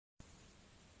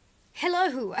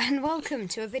Hello and welcome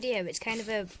to a video. It's kind of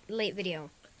a late video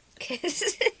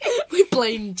because we're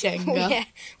playing Jenga. Yeah,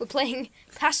 we're playing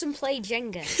pass and play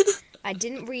Jenga. I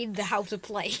didn't read the how to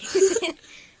play.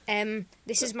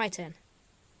 This is my turn.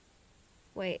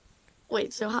 Wait,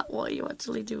 so what are you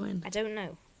actually doing? I don't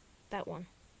know. That one.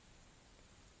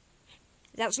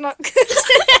 That's not good.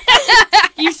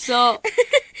 You suck.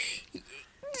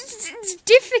 It's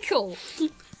difficult.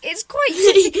 It's quite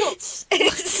difficult.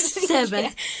 Seven.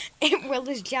 Yeah. Well,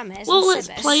 there's James. Well, and let's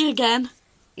Sebes. play again.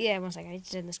 Yeah, one second. I need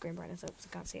to turn the screen brightness up so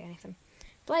I can't see anything.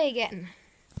 Play again.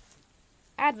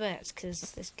 Adverts,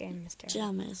 because this game is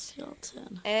terrible. James, your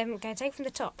turn. Can I take from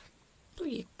the top? Oh,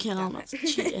 you can't. That's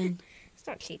cheating. It's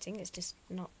not cheating. It's just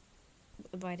not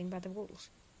abiding by the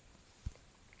rules.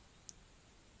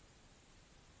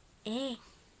 Yeah.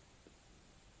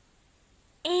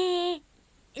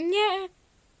 No.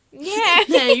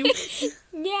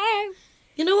 No.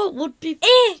 You know what would be?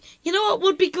 You know what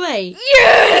would be great?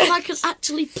 Yeah. If I could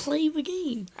actually play the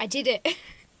game. I did it.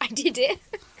 I did it.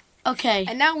 Okay.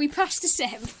 And now we pass to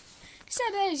Seb.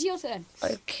 Seb, it's your turn.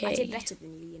 Okay. I did better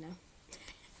than you, you know.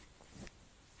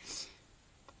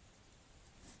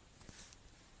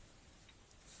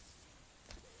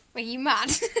 Are you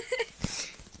mad?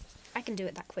 I can do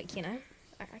it that quick, you know.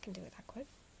 I can do it that quick.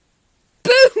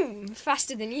 Boom!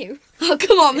 Faster than you. Oh,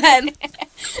 come on, then.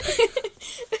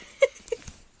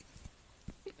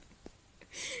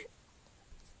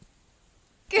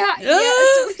 God, yeah,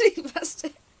 totally faster.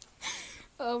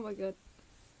 Oh my god.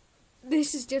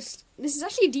 This is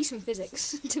actually decent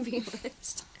physics, to be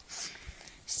honest.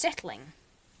 Settling.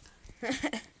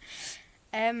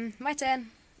 My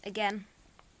turn. Again.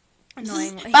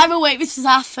 Annoyingly. By the way, this is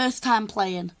our first time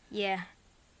playing. Yeah.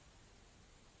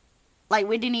 Like,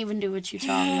 we didn't even do a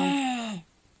tutorial.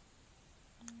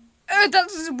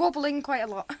 That's wobbling quite a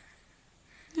lot.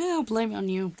 Yeah, I'll blame it on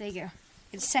you. There you go.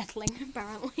 It's settling,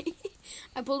 apparently.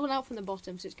 I pulled one out from the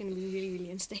bottom, so it's going to be really, really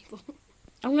unstable.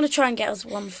 I'm going to try and get us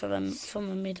one from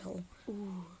the middle.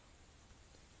 Ooh.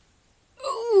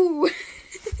 Ooh!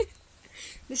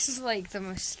 This is like the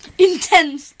most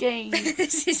intense game.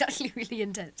 This is actually really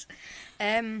intense.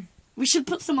 We should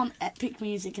put some on epic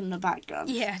music in the background.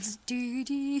 Yeah, just do.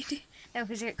 No,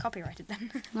 because you get copyrighted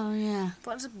then. Oh yeah.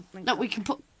 What's like, no, we can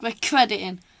put the credit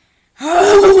in.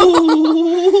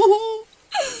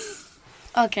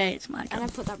 Okay, it's my turn. And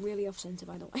I put that really off centre,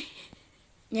 by the way.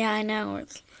 Yeah, I know.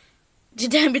 Did you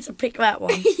dare me to pick that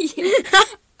one?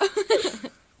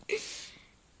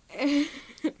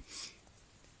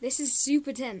 This is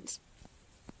super tense.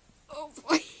 Oh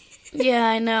boy. Yeah,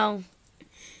 I know.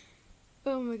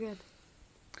 Oh my god.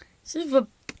 This is the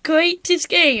greatest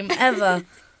game ever.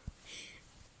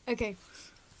 Okay.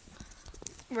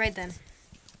 Right then.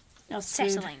 That's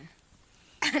Settling.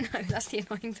 I know, that's the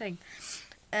annoying thing.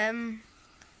 I'm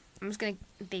just gonna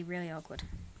be really awkward.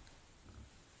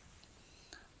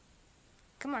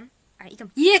 Come on. Alright, you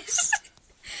come. Yes!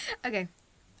 Okay.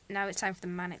 Now it's time for the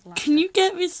manic laughter. Can you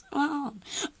get this on?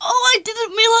 Oh, I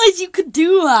didn't realise you could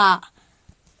do that.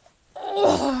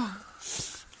 Oh!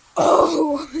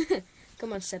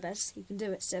 Come on, Sebes. You can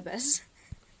do it, Sebes.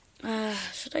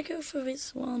 Should I go for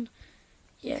this one?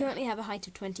 Yeah. You currently have a height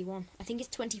of 21. I think it's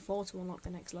 24 to unlock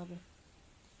the next level.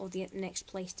 Or the next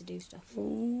place to do stuff.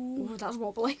 Ooh. Oh, that's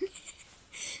wobbling.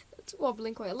 That's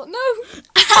wobbling quite a lot. No!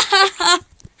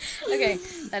 Okay,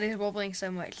 that is wobbling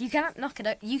so much. You cannot knock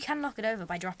it. You can knock it over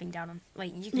by dropping down on.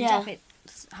 Like you can drop it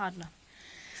hard enough.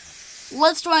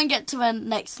 Let's try and get to the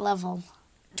next level.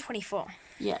 24.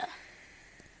 Yeah.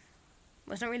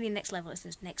 Well, it's not really the next level. It's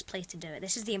the next place to do it.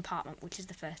 This is the apartment, which is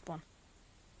the first one.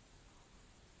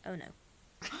 Oh no.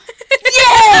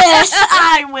 Yes,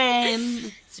 I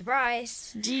win.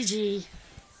 Surprise. GG.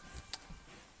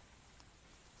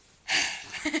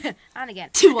 And again.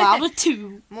 2 out of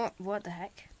 2. More. What the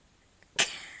heck?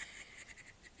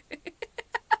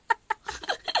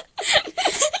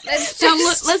 Let's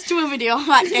do a video on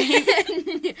that game.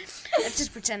 Let's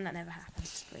just pretend that never happened.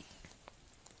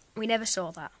 We never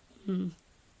saw that.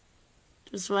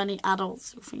 Just for any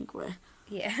adults who think we're...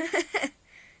 Yeah.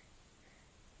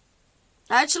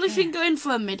 I actually think going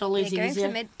for a middle is going easier.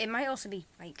 for mid. It might also be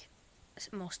like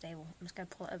more stable. I'm just gonna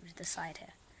pull it over to the side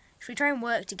here. Should we try and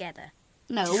work together?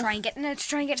 No. To try and get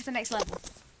to the next level.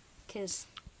 Because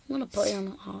I'm gonna put you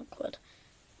on awkward.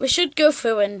 We should go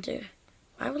through and do.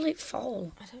 Why will it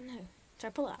fall? I don't know. Should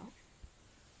I pull it out?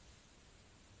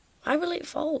 Why will it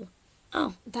fall?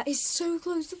 Oh. That is so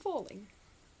close to falling.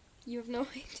 You have no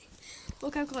idea.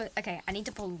 Look how close. Okay, I need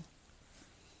to pull.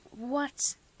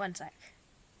 What? 1 sec.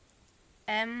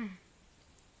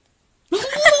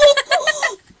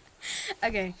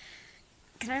 Okay.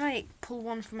 Can I like pull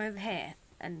one from over here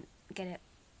and get it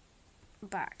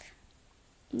back?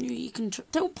 You can.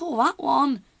 Don't pull that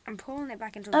one. I'm pulling it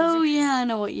back into. Oh yeah, I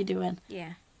know what you're doing.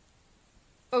 Yeah.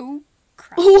 Oh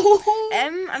crap.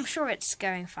 I'm sure it's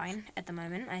going fine at the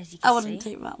moment, as you can see. I wouldn't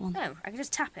take that one. No, I can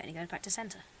just tap it and it goes back to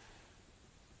centre.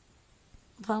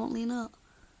 Apparently not.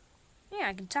 Yeah,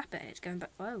 I can tap it and it's going back.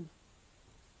 Whoa.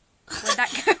 Where'd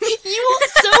that go? You are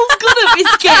so good at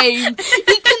this game.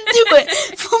 You can do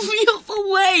it from the other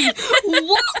way.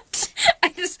 What? I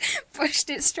just pushed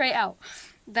it straight out.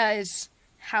 That is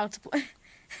how to play.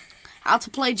 How to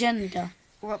play Jenga.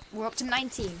 We're up to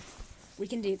 19. We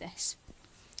can do this.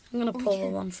 I'm gonna pull the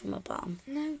one from the bottom.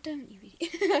 No, don't you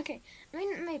idiot. Okay. I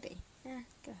mean, maybe. Yeah,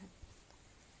 go ahead.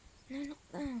 No, not.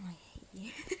 Oh, I hate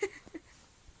you.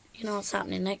 You know what's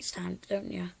happening next time,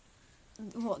 don't you?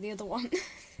 What, the other one?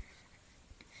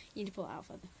 You need to pull it out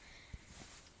further.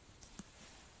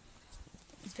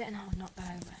 It's better not knock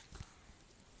that over.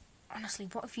 Honestly,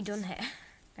 what have you done here?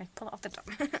 Okay, pull it off the top.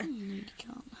 No, you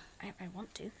can't. I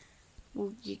want to.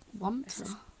 Well, you want Let's to.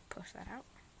 just push that out.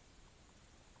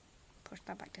 Push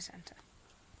that back to centre.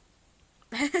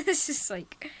 This is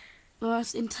like... The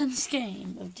most intense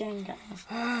game of Jenga.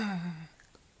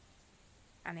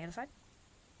 And the other side?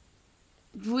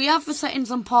 We have the settings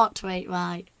on portrait,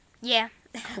 right? Yeah.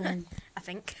 Cool. I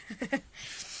think.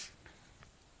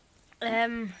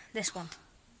 This one.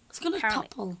 It's gonna Apparently.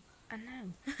 topple. I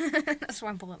know. That's why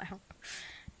I'm pulling it out.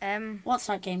 What's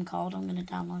that game called? I'm gonna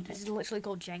download It's it. literally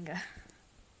called Jenga.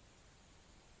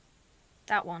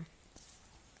 That one.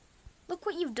 Look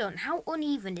what you've done. How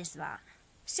uneven is that?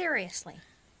 Seriously.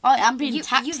 Oh, I'm being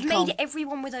tactical. You've made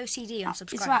everyone with OCD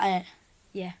unsubscribe. Is that it?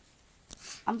 Yeah.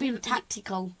 I'm being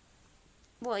tactical.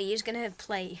 Well, you're just going to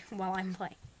play while I'm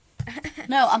playing.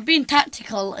 No, I'm being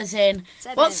tactical as in,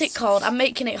 what's it called? I'm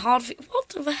making it hard for you. What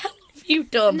the hell have you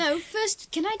done? No, first,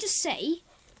 can I just say,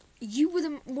 you were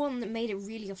the one that made it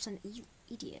really upset. You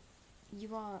idiot.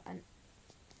 You are an...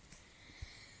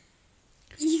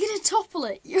 You're going to topple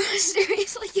it. You're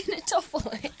seriously going to topple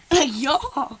it. Yeah.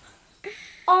 Oh,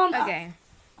 no. Okay.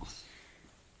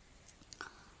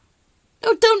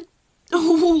 No, don't.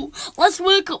 Oh, let's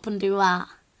work up and do that.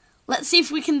 Let's see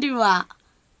if we can do that.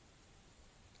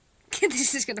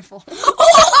 This is going to fall. No,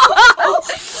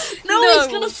 it's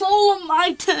going to fall on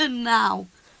my turn now.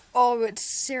 Oh, it's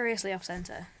seriously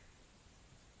off-centre.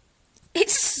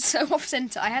 It's so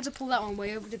off-centre. I had to pull that one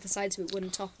way over to the side so it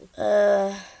wouldn't topple.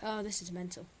 Oh, this is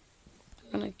mental.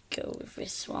 I'm going to go with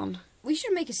this one. We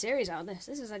should make a series out of this.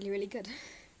 This is actually really good.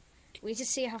 We need to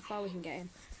see how far we can get in.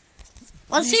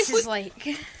 Let's see if This is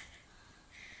like...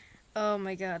 Oh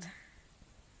my god.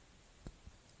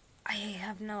 I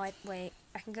have no idea. Wait,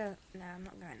 I can go... No, I'm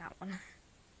not going that one.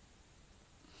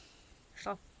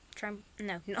 Shall I try and...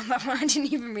 No, not that one. I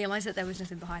didn't even realise that there was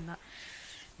nothing behind that.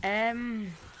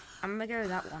 I'm gonna go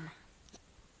that one.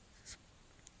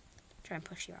 Try and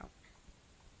push you out.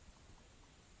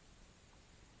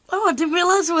 Oh, I didn't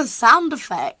realise there were sound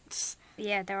effects.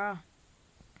 Yeah, there are.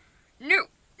 No,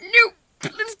 no,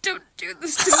 please don't do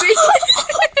this to me.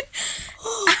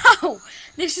 Ow,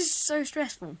 this is so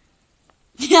stressful.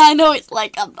 Yeah, I know, it's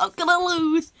like, I'm not gonna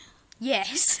lose.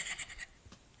 Yes.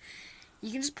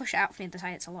 You can just push it out from the other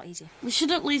side, it's a lot easier. We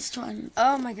should at least try and...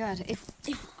 Oh my god,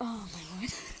 oh my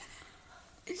word.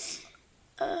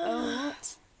 Oh,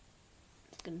 what?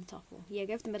 It's gonna topple. Yeah,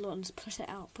 go for the middle one and just push it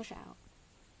out,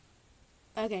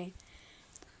 Okay.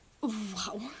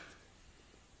 Wow.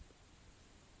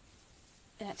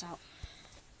 That's out.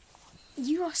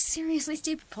 You are seriously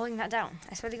stupid pulling that down.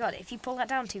 I swear to God, if you pull that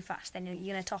down too fast, then you're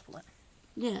going to topple it.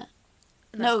 Yeah.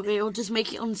 No, it'll just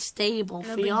make it unstable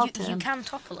for your turn. You can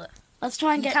topple it. Let's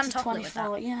try and You get can to topple it with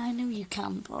 24. that. Yeah, I know you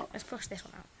can, but... Let's push this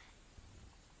one out.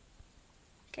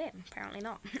 Okay, apparently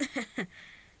not.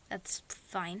 That's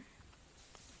fine.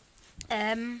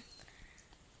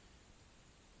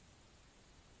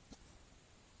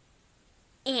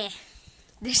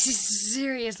 This is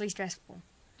seriously stressful.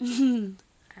 And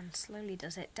slowly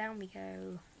does it. Down we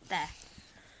go. There.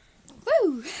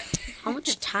 Woo! How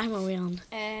much time are we on?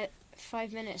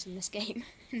 5 minutes in this game.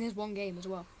 And there's one game as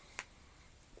well.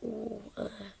 Ooh,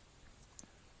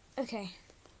 Okay.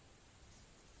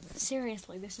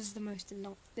 Seriously, this is the most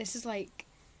this is like...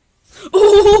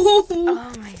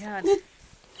 Oh my god.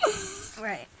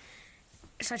 Right.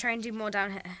 So I try and do more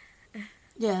down here.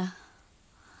 Yeah.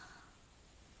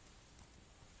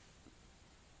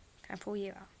 Can I pull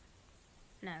you out?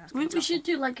 No, that's We should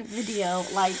do like a video,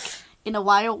 like, in a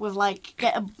while with like,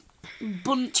 get a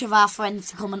bunch of our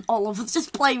friends to come and all of us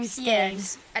just play this game.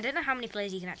 I don't know how many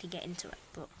players you can actually get into it,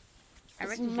 but I As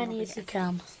reckon many as you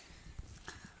can.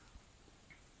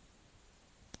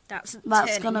 That's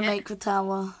That's turning gonna it. make the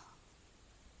tower.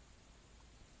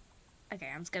 Okay,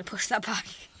 I'm just going to push that back.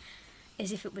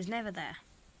 As if it was never there.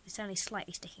 It's only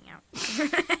slightly sticking out.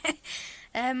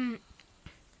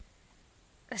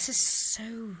 This is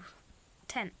so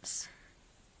tense.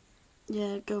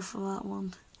 Yeah, go for that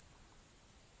one.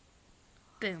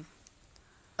 Boom.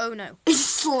 Oh no. It's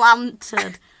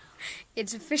slanted.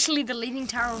 It's officially the Leaning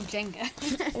Tower of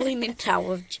Jenga. Leaning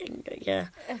Tower of Jenga, yeah.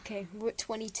 Okay, we're at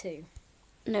 22.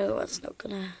 No, that's not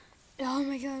gonna... Oh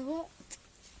my god, what?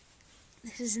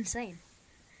 This is insane.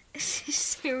 This is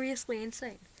seriously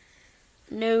insane.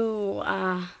 No,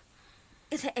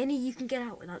 Is there any you can get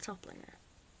out without toppling it?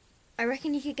 I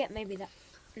reckon you could get maybe that.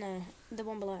 No, the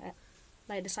one below it.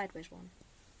 Like the sideways one.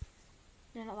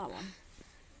 No, not that one.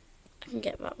 I can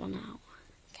get that one out.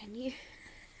 Can you?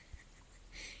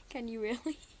 Can you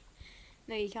really?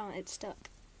 No, you can't. It's stuck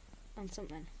on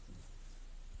something.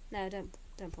 No, don't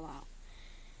pull it out.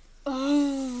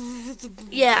 Oh.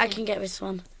 Yeah, I can get this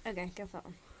one. Okay, go for that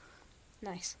one.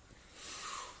 Nice.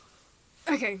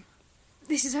 Okay,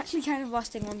 this is actually kind of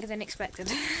lasting longer than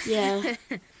expected. Yeah.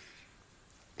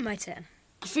 My turn.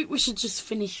 I think we should just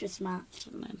finish this match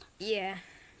and then... Yeah,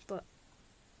 but...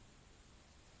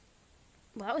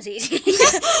 Well, that was easy.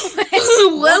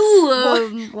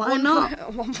 Why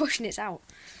not? One push and it's out.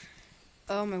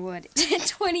 Oh my word.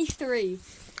 23.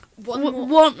 One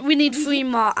more. We need 3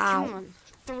 more out. Come on.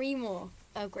 3 more.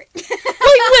 Oh, great. Wait.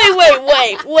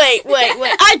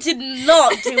 I did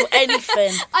not do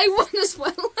anything. I won as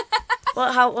well.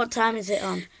 What time is it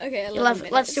on? Okay, 11.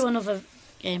 Let's do another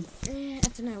game. I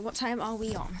don't know. What time are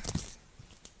we on?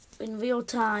 In real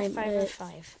time.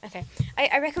 5:05. Okay.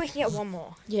 I reckon we can get one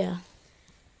more. Yeah.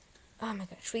 Oh my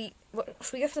god. Should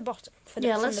we go for the bottom?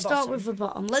 Yeah, let's start with the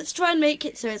bottom. Let's try and make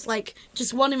it so it's like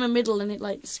just one in the middle and it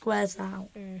like squares out.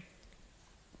 Mm.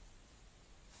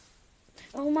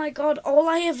 Oh my god, all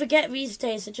I ever get these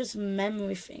days are just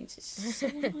memory things. It's so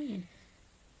annoying.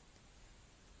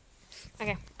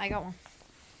 Okay, I got one.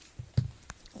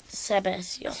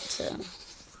 Sebes, your turn.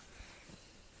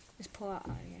 Let's pull that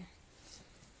out again.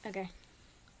 Okay.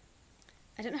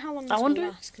 I don't know how long I this will wonder-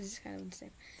 last because it's kind of the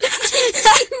same.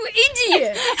 You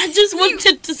idiot! I just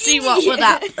wanted to see what would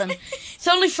happen. It's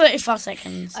only 34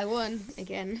 seconds. I won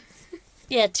again.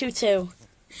 Yeah, 2-2.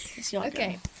 It's your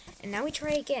Okay, go. and now we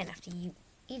try again after you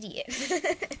idiot.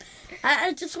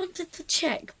 I just wanted to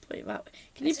check. Put it that way.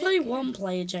 Can you That's play okay. one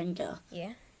player Jenga?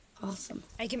 Yeah. Awesome.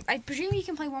 I presume you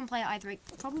can play one player either,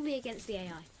 probably against the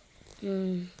AI.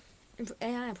 Hmm.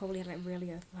 AI are probably like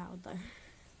really overpowered though.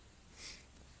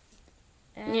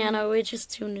 Yeah, no, we're just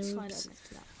two Slide over noobs. next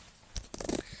to that.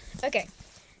 Okay,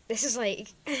 this is like.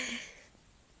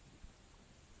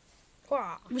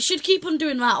 Wow. We should keep on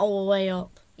doing that all the way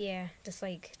up. Yeah, just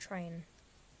like try and.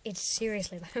 It's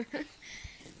seriously low.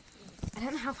 I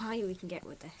don't know how high we can get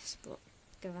with this, but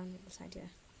go around the other side, yeah.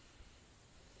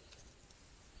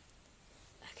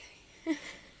 Okay.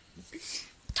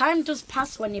 Time does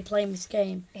pass when you're playing this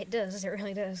game. It does, it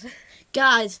really does.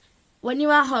 Guys, when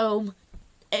you're at home,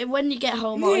 when you get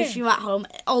home, or if you're at home,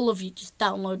 all of you just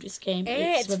download this game.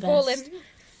 It's the best. falling.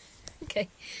 Okay,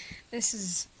 this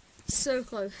is so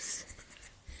close.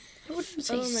 I wouldn't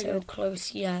say Oh my so God.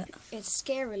 close yet. It's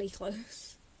scarily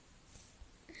close.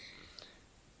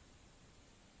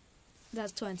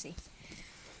 That's 20.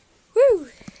 Woo!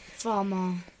 4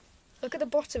 more. Look at the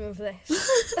bottom of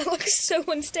this. That looks so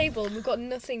unstable and we've got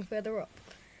nothing further up.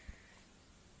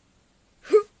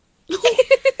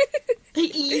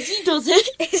 Easy does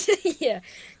it. Yeah,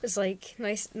 just like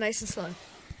nice and slow.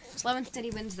 Slow and steady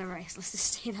wins the race. Let's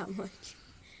just say that much.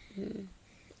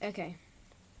 Okay.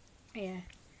 Yeah.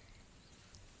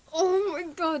 Oh my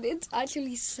god, it's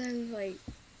actually so like.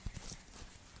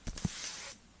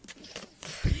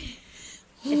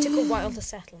 It took a while to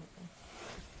settle.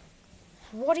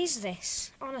 What is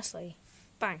this? Honestly,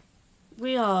 bang.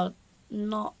 We are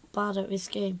not bad at this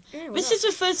game. Yeah, we're This not. is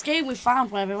the first game we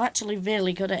found where we're actually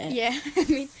really good at it. Yeah, I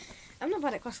mean, I'm not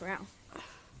bad at Clash Royale.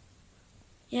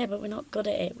 Yeah, but we're not good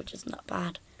at it. We're just not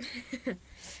bad.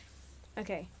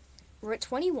 Okay, we're at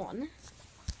 21,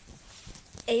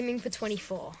 aiming for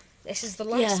 24. This is the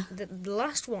last, the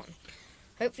last one.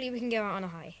 Hopefully we can go out on a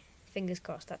high. Fingers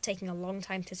crossed. That's taking a long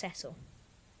time to settle.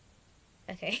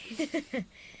 Okay.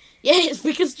 Yeah, it's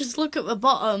because just look at the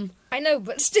bottom. I know,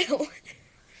 but still.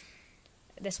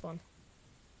 This one.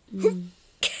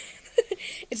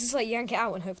 It's just like yank it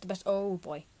out and hope for the best. Oh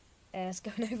boy. It's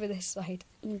going over this side.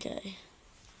 Okay.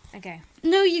 Okay.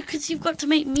 No, because you've got to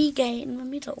make me get in the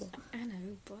middle. I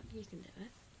know, but you can do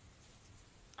it.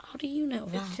 How do you know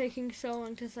that? It's taking so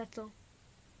long to settle.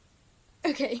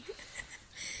 Okay.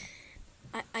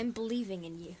 I'm believing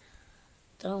in you.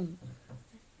 Don't.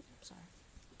 I'm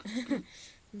sorry.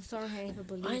 I'm sorry I ever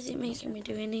believed. Why is it making me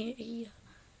do any here?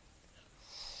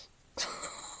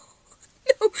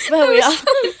 No, There we are.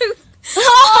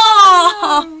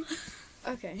 Oh,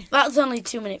 no. Okay. That's only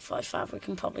 2 minutes 45. We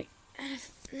can probably.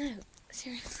 No,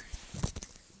 seriously.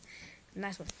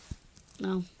 Nice one.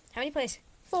 No. How many players?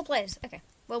 4 players. Okay.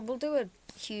 Well, we'll do a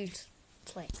huge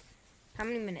play. How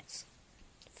many minutes?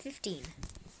 15.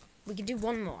 We can do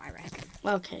one more, I reckon.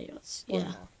 Okay, One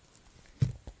more.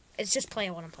 It's just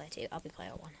player 1 and player 2. I'll be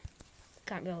player 1.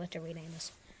 Can't be able to rename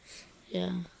us.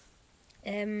 Yeah.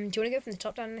 Do you want to go from the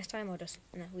top down this time or just...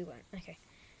 No, we won't. Okay.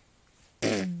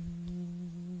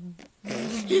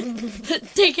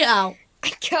 Take it out. I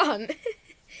can't.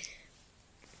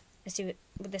 Let's do it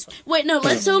with this one. Wait, no,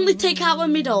 let's only take out the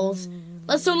middles.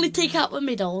 Let's only take out the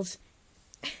middles.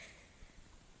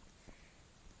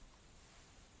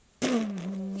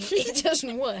 It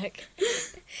doesn't work.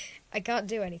 I can't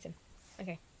do anything.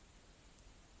 Okay.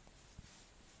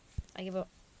 I give up.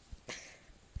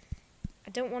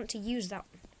 I don't want to use that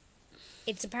one.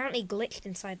 It's apparently glitched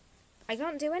inside. I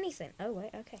can't do anything. Oh,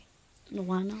 wait, okay. No,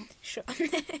 why not? Sure.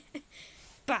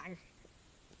 Bang.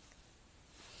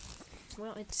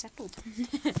 Well, it's settled.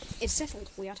 It's settled.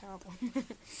 We are terrible.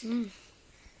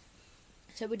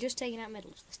 So we're just taking out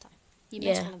middles this time. You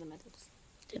missed one of the middles.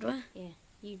 Did we? Yeah,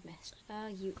 you missed. Oh,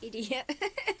 you idiot.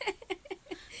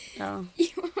 No.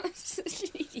 You are such an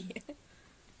idiot.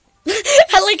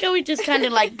 I like how we just kind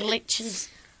of like glitches.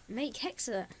 Make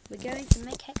Hexa. We're going to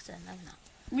make Hexa. No, we're not.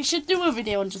 We should do a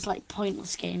video on just like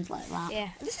pointless games like that. Yeah,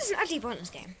 this isn't actually a pointless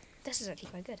game. This is actually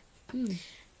quite good.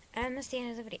 And that's the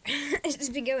end of the video. It's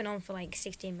been going on for like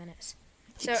 16 minutes.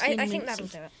 So I think that'll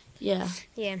do it. Yeah.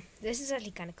 Yeah, this is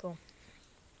actually kind of cool.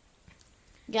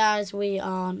 Guys, we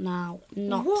are now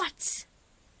not... What?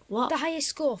 What? The highest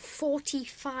score,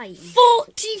 45.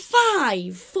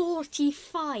 45?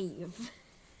 45.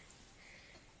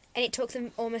 And it took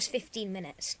them almost 15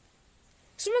 minutes.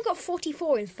 Someone got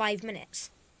 44 in 5 minutes.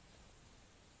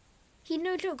 He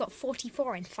no joke got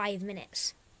 44 in 5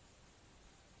 minutes.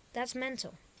 That's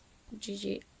mental.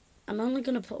 GG. I'm only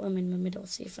going to put them in the middle,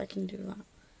 see if I can do that.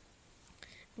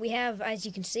 We have, as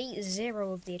you can see,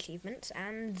 0 of the achievements,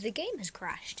 and the game has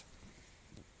crashed.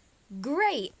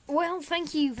 Great. Well,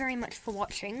 thank you very much for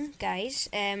watching, guys.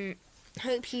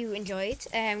 Hope you enjoyed.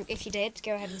 If you did,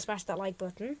 go ahead and smash that like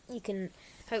button. You can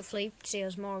hopefully see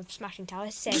us more of Smashing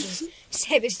Towers.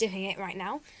 Seb is doing it right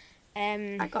now.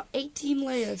 I got 18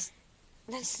 layers.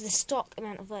 That's the stock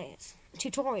amount of layers.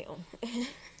 Tutorial.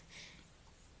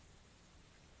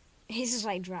 He's just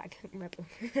like drag rebel.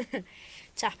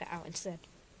 Tap it out instead.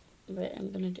 Wait,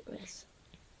 I'm gonna do this.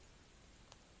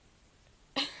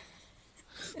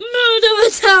 Murder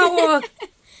the tower!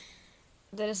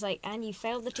 They're just like, and you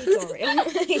failed the tutorial.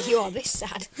 You are this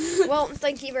sad. Well,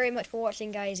 thank you very much for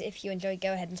watching, guys. If you enjoyed,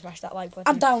 go ahead and smash that like button.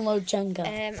 And download Jenga.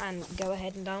 And go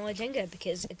ahead and download Jenga,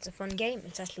 because it's a fun game.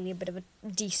 It's actually a bit of a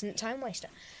decent time waster.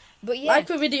 But yeah. Like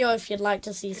the video if you'd like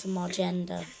to see some more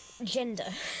Jenga.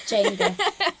 Jenga.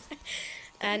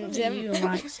 And you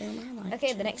like saying I like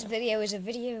okay, Jenga. the next video is a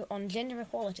video on gender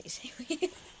equality.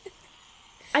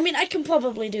 I mean, I can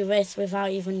probably do this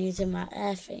without even using my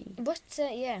air thing. But,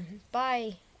 yeah,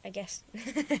 bye, I guess.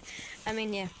 I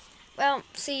mean, yeah. Well,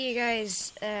 see you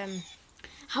guys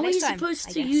How are you supposed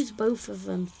to use both of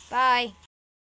them? Bye.